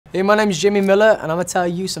Hey, my name's Jimmy Miller, and I'm gonna tell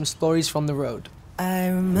you some stories from the road. I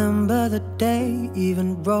remember the day,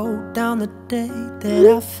 even wrote down the day that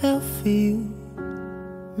I fell for you.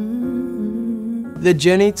 The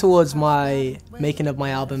journey towards my making of my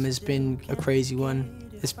album has been a crazy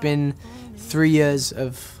one. It's been 3 years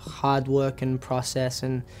of hard work and process,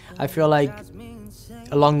 and I feel like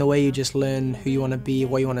along the way you just learn who you want to be,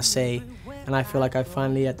 what you want to say, and I feel like I'm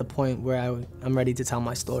finally at the point where I'm ready to tell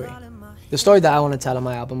my story. The story that I want to tell on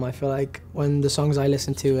my album, I feel like when the songs I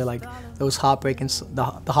listen to are like those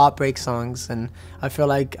the heartbreak songs, and I feel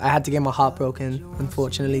like I had to get my heart broken,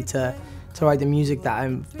 unfortunately, to write the music that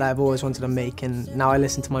I've always wanted to make. And now I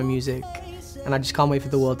listen to my music, and I just can't wait for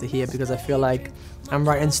the world to hear, because I feel like I'm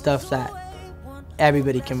writing stuff that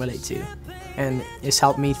everybody can relate to, and it's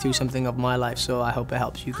helped me through something of my life. So I hope it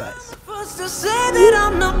helps you guys. First to say that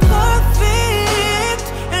I'm not perfect,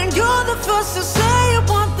 and you're the first to say you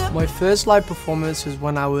want the. My first live performance was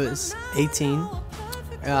when I was 18.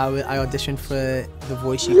 I auditioned for the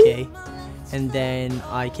Voice U.K, and then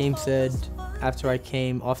I came third. After I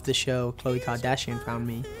came off the show, Khloe Kardashian found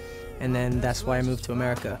me, and then that's why I moved to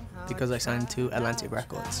America, because I signed to Atlantic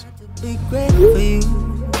Records. Be great for you.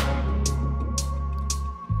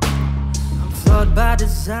 I'm flawed by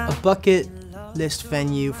design. A bucket list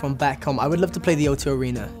venue from back home. I would love to play the O2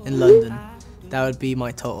 Arena in London. That would be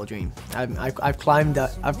my total dream. I've climbed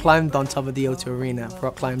on top of the O2 Arena,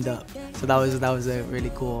 climbed up. So that was a really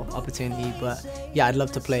cool opportunity. But yeah, I'd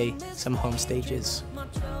love to play some home stages.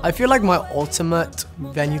 I feel like my ultimate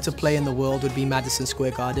venue to play in the world would be Madison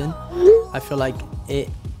Square Garden. I feel like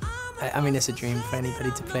I mean, it's a dream for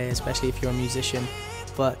anybody to play, especially if you're a musician.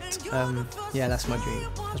 But yeah, that's my dream.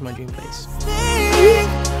 That's my dream place.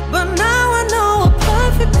 But now I know a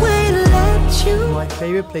perfect way to let you. My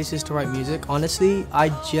favorite places to write music, honestly, I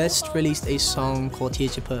just released a song called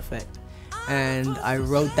Here's Your Perfect, and I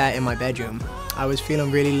wrote that in my bedroom. I was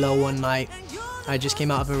feeling really low one night. I just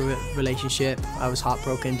came out of a relationship. I was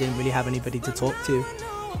heartbroken, didn't really have anybody to talk to,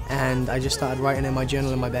 and I just started writing in my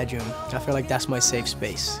journal in my bedroom. I feel like that's my safe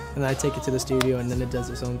space, and I take it to the studio and then it does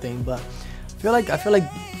its own thing. But I feel like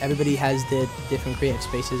everybody has their different creative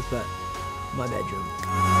spaces, but my bedroom.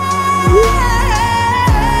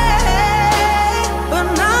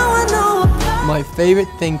 My favorite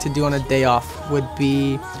thing to do on a day off would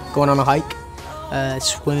be going on a hike,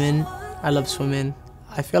 swimming. I love swimming.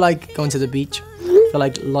 I feel like going to the beach. I feel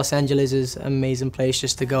like Los Angeles is an amazing place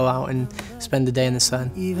just to go out and spend the day in the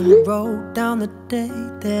sun. Even wrote down the day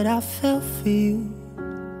that I fell for you.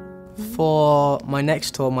 For my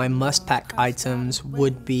next tour, my must-pack items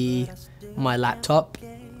would be my laptop,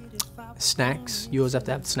 snacks. You always have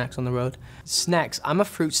to have snacks on the road. Snacks, I'm a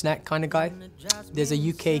fruit snack kind of guy. There's a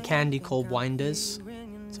UK candy called Winders,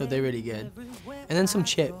 so they're really good. And then some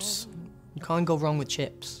chips. You can't go wrong with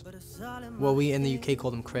chips. Well, we in the UK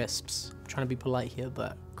call them crisps. I'm trying to be polite here,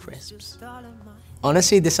 but crisps.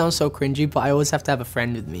 Honestly, this sounds so cringy, but I always have to have a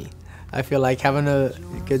friend with me. I feel like having a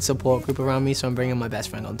good support group around me, so I'm bringing my best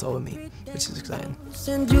friend on tour with me, which is exciting.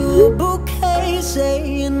 Send you a bouquet,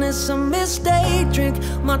 saying it's a mistake, drink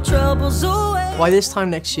my troubles away. By this time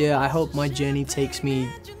next year, I hope my journey takes me,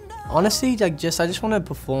 honestly, I just want to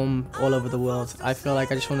perform all over the world. I feel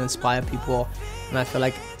like I just want to inspire people, and I feel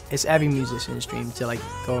like it's every musician's dream to like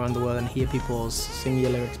go around the world and hear people sing your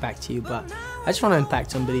lyrics back to you, but I just want to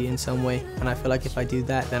impact somebody in some way, and I feel like if I do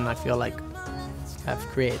that, then I feel like I've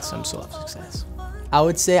created some sort of success. I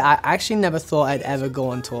would say I actually never thought I'd ever go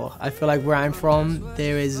on tour. I feel like where I'm from,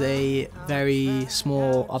 there is a very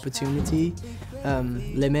small opportunity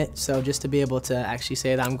limit, so just to be able to actually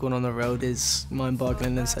say that I'm going on the road is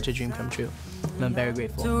mind-boggling and such a dream come true, and I'm very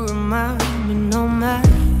grateful. To remind me no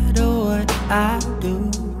matter what I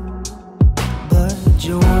do, but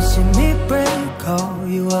you won't see me break. Call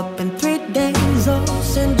you up in 3 days, I'll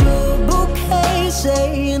send you a bouquet,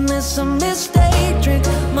 saying it's a mistake, drink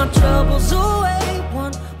my troubles away.